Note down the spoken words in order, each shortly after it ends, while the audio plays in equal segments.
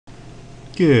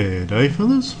G'day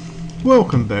fellas,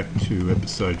 welcome back to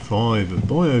episode 5 of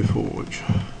Bioforge.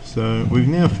 So we've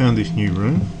now found this new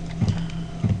room.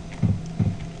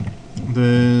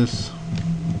 There's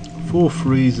 4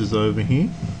 freezers over here,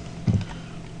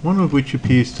 one of which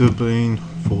appears to have been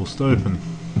forced open.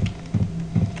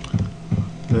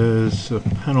 There's a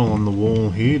panel on the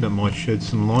wall here that might shed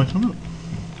some light on it.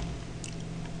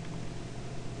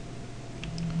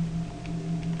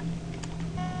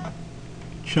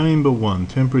 Chamber 1,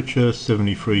 temperature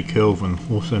 73 Kelvin,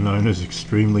 also known as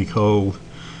extremely cold.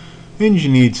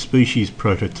 Engineered species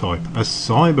prototype, a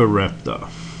Cyberaptor.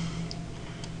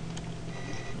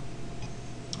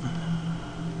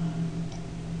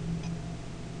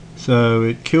 So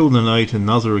it killed and ate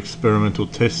another experimental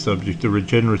test subject, a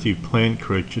regenerative plant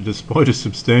creature. Despite a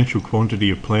substantial quantity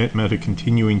of plant matter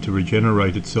continuing to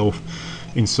regenerate itself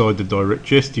inside the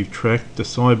digestive tract, the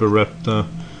Cyberaptor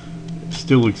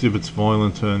still exhibits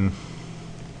violent and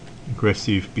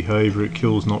aggressive behaviour. It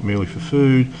kills not merely for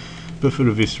food, but for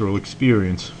the visceral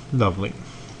experience. Lovely.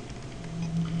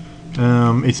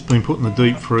 It's been put in the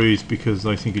deep freeze because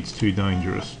they think it's too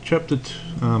dangerous.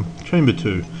 Chamber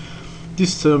 2.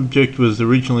 This subject was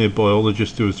originally a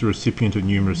biologist who was the recipient of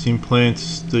numerous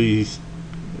implants. These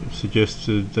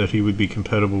suggested that he would be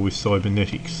compatible with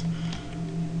cybernetics.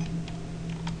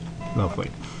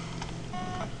 Lovely.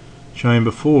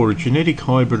 Chamber 4, a genetic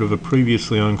hybrid of a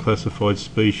previously unclassified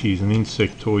species, an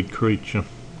insectoid creature.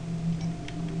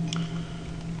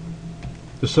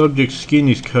 The subject's skin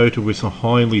is coated with a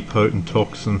highly potent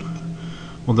toxin.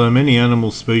 Although many animal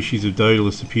species of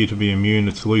Daedalus appear to be immune,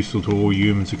 it's lethal to all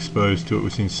humans exposed to it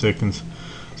within seconds.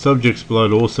 Subject's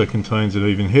blood also contains an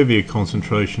even heavier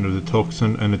concentration of the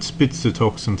toxin, and it spits the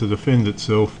toxin to defend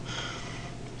itself.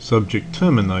 Subject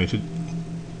terminated.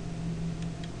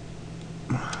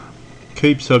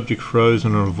 Keep subject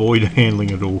frozen or avoid handling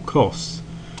at all costs.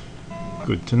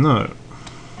 Good to know.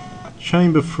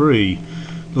 Chamber 3.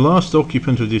 The last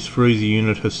occupant of this freezer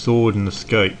unit has soared and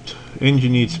escaped.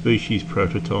 Engineered species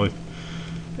prototype.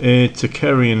 It's a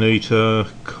carrion eater,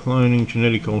 cloning,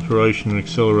 genetic alteration and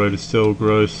accelerated cell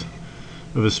growth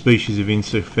of a species of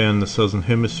insect found in the southern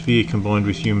hemisphere combined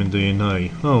with human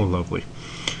DNA. Oh, lovely.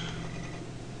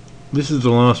 This is the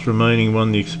last remaining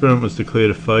one. The experiment was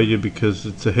declared a failure because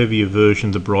it's a heavier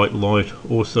version to bright light.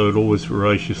 Also, it's always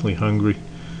voraciously hungry.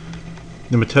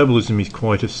 The metabolism is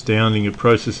quite astounding. It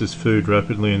processes food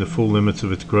rapidly and the full limits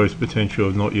of its growth potential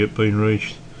have not yet been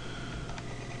reached.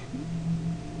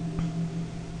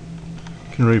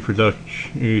 Can reproduce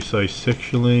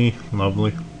asexually.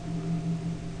 Lovely.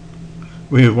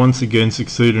 We have once again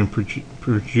succeeded in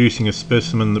producing a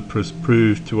specimen that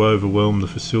proved to overwhelm the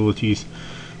facilities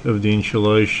of the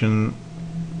insulation.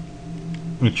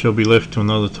 It shall be left to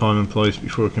another time and place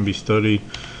before it can be studied.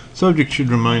 Subject should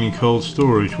remain in cold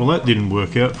storage. Well, that didn't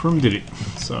work out for him, did it?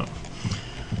 So,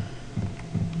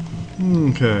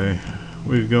 okay,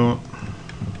 we've got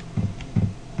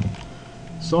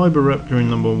Cyberaptor in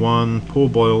number 1, poor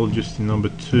biologist in number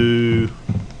 2,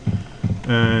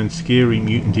 and scary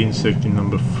mutant insect in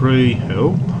number 3.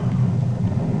 Help.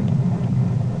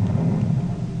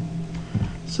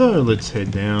 So let's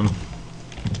head down.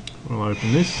 We'll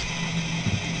open this.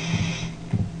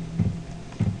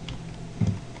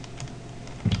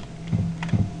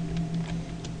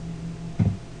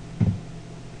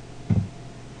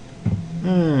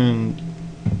 And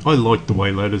I like the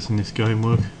way ladders in this game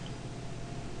work.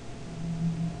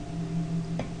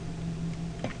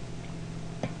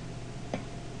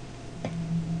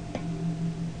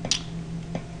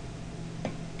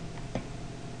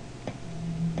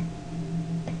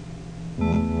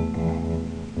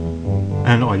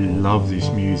 And I love this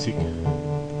music.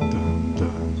 Dun,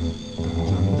 dun,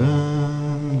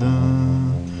 dun, dun, dun,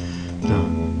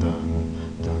 dun,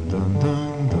 dun, dun, dun, dun,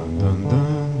 dun, dun, dun,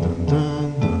 dun, dun,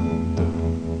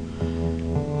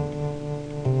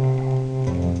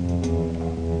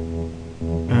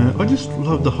 dun. I just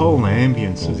love the whole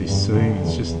ambience of this scene.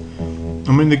 It's just,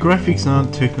 I mean, the graphics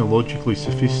aren't technologically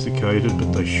sophisticated,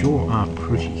 but they sure are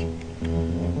pretty.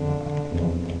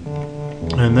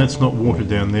 And that's not water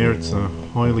down there, it's a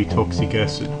highly toxic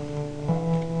acid.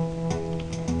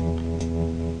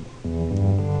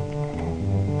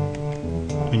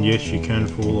 And yes, you can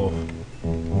fall off.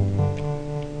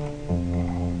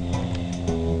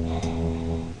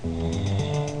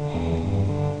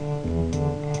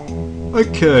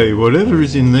 Okay, whatever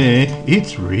is in there,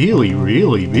 it's really,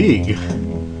 really big.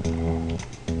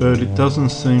 But it doesn't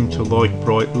seem to like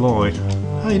bright light.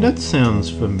 Hey, that sounds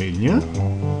familiar.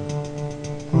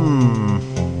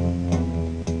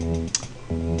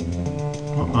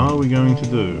 What are we going to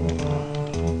do?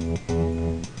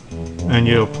 And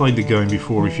yeah, I've played the game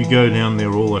before. If you go down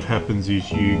there, all that happens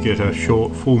is you get a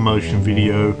short full motion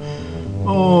video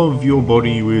of your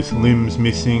body with limbs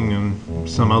missing and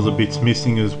some other bits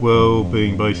missing as well,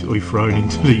 being basically thrown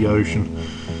into the ocean.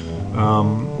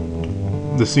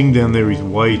 The thing down there is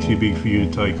way too big for you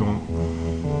to take on.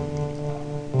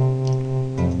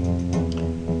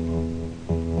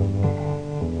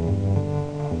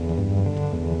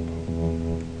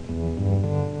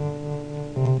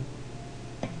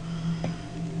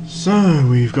 So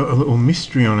we've got a little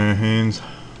mystery on our hands.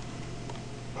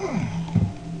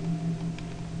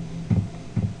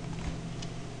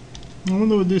 I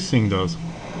wonder what this thing does.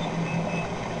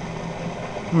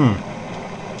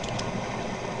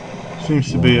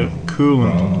 Seems to be a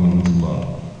coolant.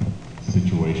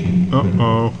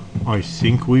 Uh-oh. I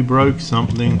think we broke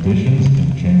something. Conditions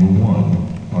in chamber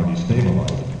 1 are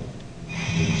destabilizing.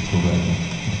 It is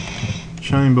correct.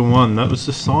 Chamber 1, that was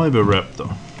the Cyber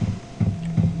Raptor.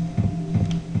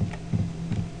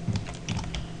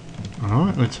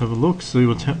 Alright, let's have a look, see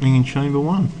what's happening in chamber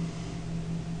 1.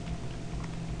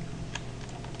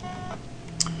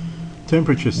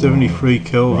 Temperature 73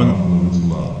 Kelvin,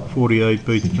 48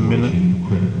 beats per minute.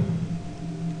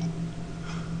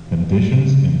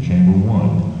 Conditions in chamber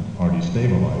 1 are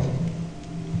destabilizing.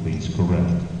 Please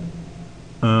correct.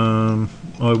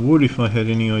 I would if I had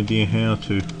any idea how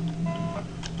to.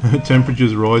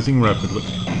 Temperature's rising rapidly.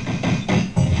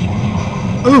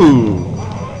 Ooh!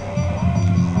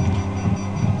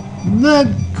 That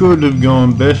could have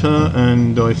gone better,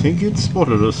 and I think it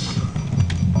spotted us.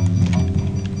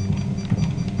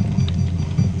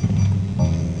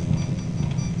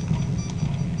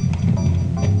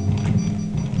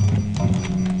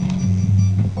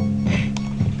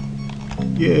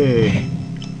 Yeah!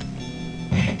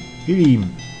 Hit him!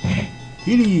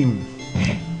 Hit him!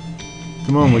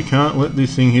 Come on, we can't let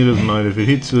this thing hit us, mate. If it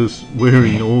hits us, we're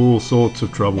in all sorts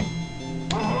of trouble.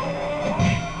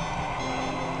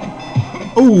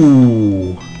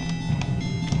 Ooh!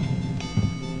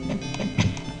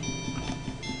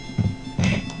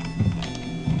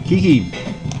 Kick him!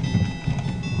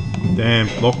 Damn,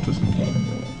 blocked us.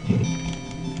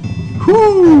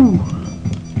 Whoo!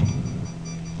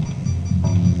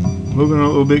 Looking a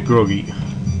little bit groggy.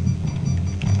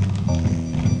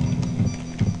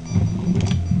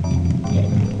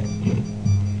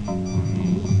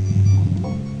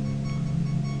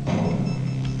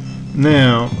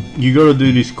 Now, you got to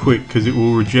do this quick because it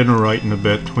will regenerate in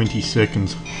about 20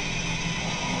 seconds.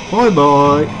 Bye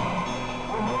bye.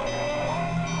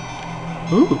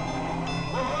 Ooh.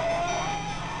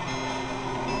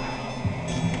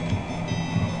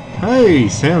 Hey,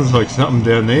 sounds like something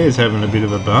down there is having a bit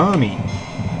of a Barney.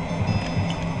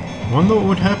 Wonder what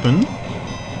would happen.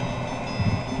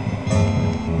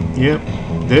 Yep,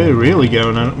 they're really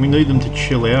going on it. We need them to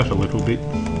chill out a little bit.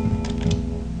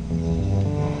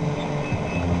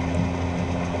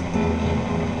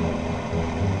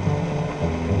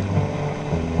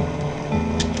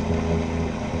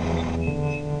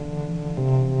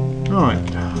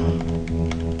 Right.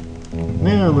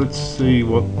 Now let's see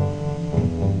what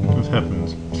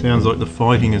happens. Sounds like the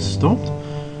fighting has stopped.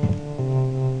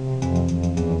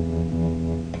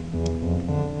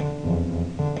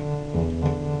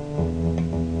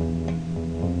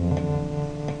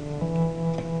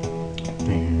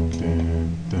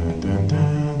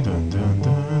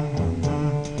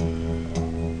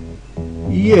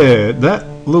 Yeah, that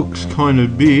looks kind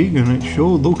of big and it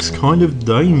sure looks kind of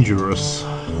dangerous.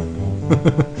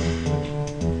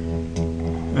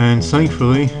 And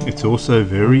thankfully it's also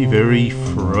very, very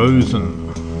frozen.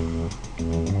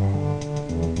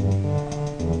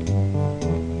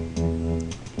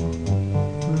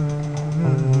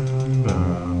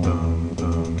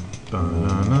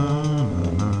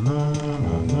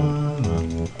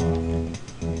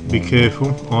 Be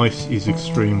careful, ice is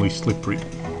extremely slippery.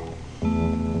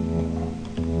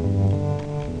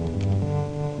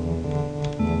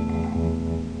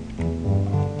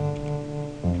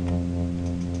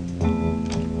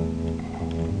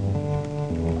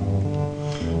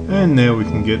 And now we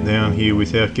can get down here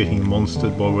without getting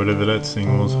monstered by whatever that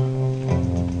thing was.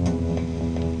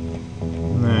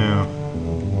 Now,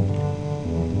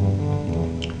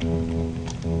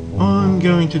 I'm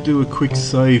going to do a quick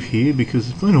save here because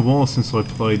it's been a while since I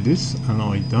played this and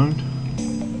I don't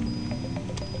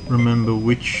remember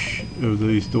which of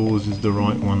these doors is the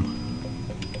right one.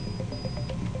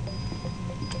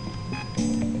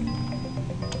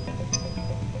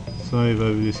 Save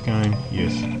over this game,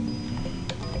 yes.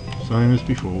 Same as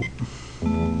before.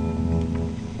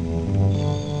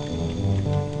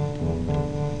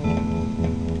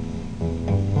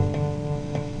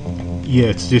 Yeah,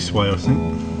 it's this way, I think.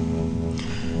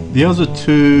 The other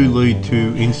two lead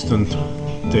to instant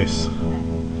death.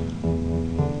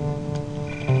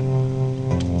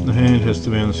 The hand has to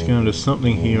be on the scale. There's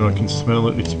something here, I can smell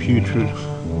it, it's putrid.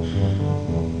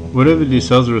 Whatever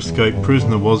this other escaped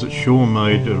prisoner was, it sure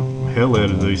made a hell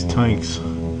out of these tanks.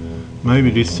 Maybe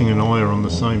this thing and I are on the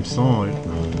same side.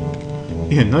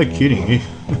 Yeah, no kidding.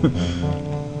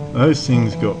 Those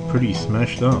things got pretty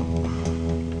smashed up.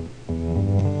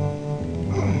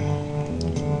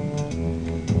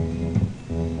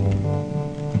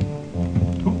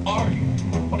 Who are you?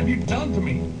 What have you done to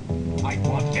me? I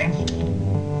want answers.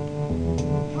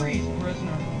 Freeze,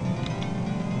 prisoner.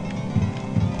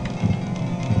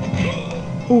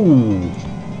 Ooh.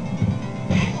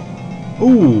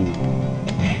 Ooh.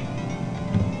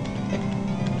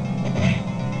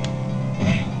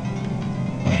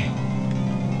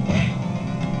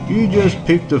 You just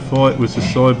picked a fight with a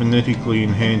cybernetically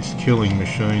enhanced killing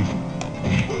machine.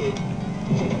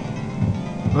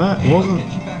 That wasn't...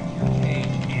 Get you back to your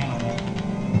cage, animal.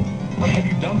 What have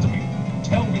you done to me?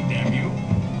 Tell me, damn you.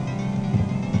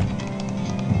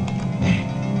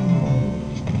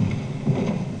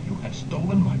 You have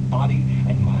stolen my body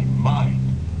and my mind.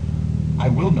 I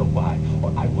will know why,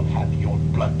 or I will have your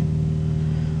blood.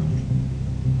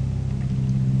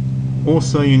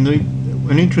 Also, you need...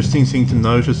 An interesting thing to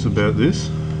notice about this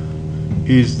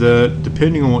is that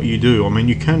depending on what you do, I mean,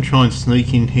 you can try and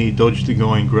sneak in here, dodge the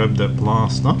guy and grab that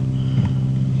blaster.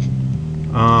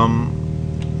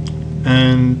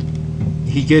 And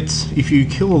he gets, if you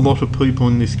kill a lot of people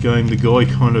in this game, the guy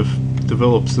kind of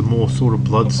develops a more sort of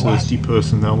bloodthirsty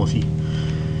personality.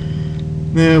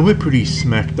 Now, we're pretty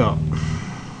smacked up,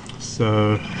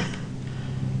 so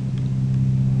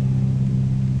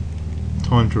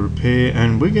time to repair,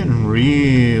 and we're getting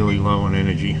really low on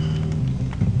energy.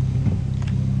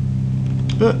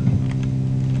 But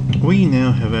we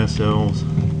now have ourselves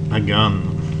a gun.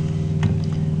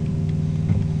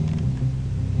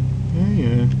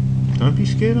 Yeah, don't be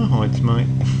scared of heights, mate.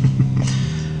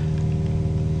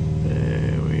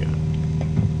 There we go.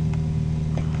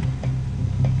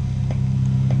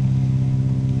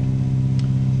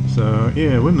 So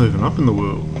yeah, we're moving up in the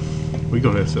world. We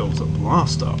got ourselves a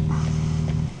blaster.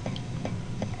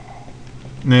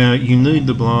 Now you need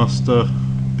the blaster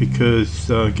because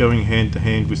going hand to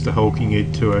hand with the hulking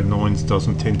Ed 209s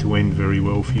doesn't tend to end very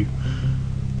well for you.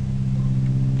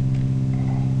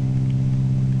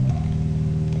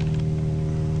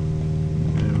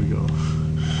 There we go.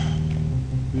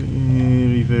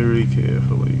 Very, very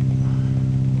carefully.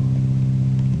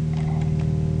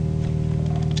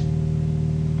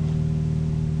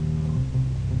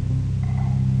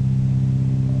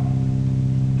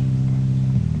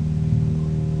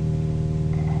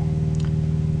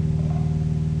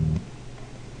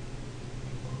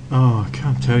 Oh, I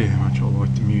can't tell you how much I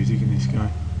like the music in this game.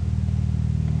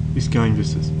 This game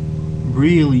just has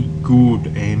really good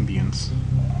ambience.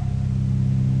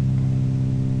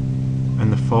 And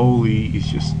the Foley is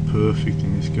just perfect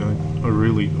in this game. I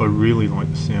really like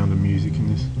the sound of music in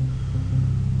this.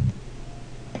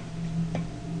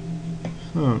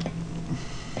 So,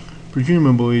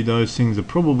 presumably those things are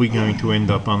probably going to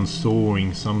end up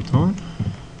unstoring sometime.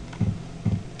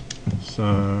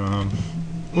 So,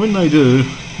 when they do,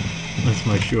 let's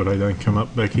make sure they don't come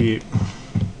up back here.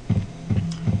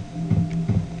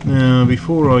 Now,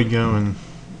 before I go and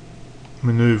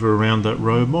maneuver around that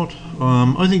robot,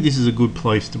 I think this is a good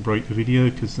place to break the video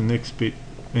because the next bit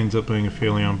ends up being a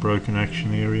fairly unbroken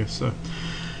action area. So,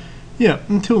 yeah,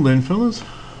 until then, fellas,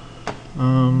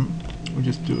 we'll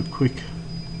just do a quick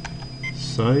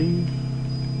save.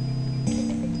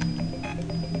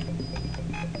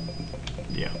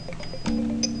 Yeah.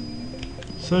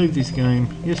 Save this game,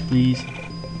 yes please.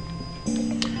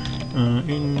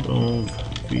 End of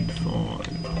vid 5.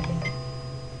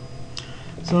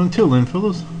 So until then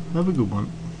fellas, have a good one.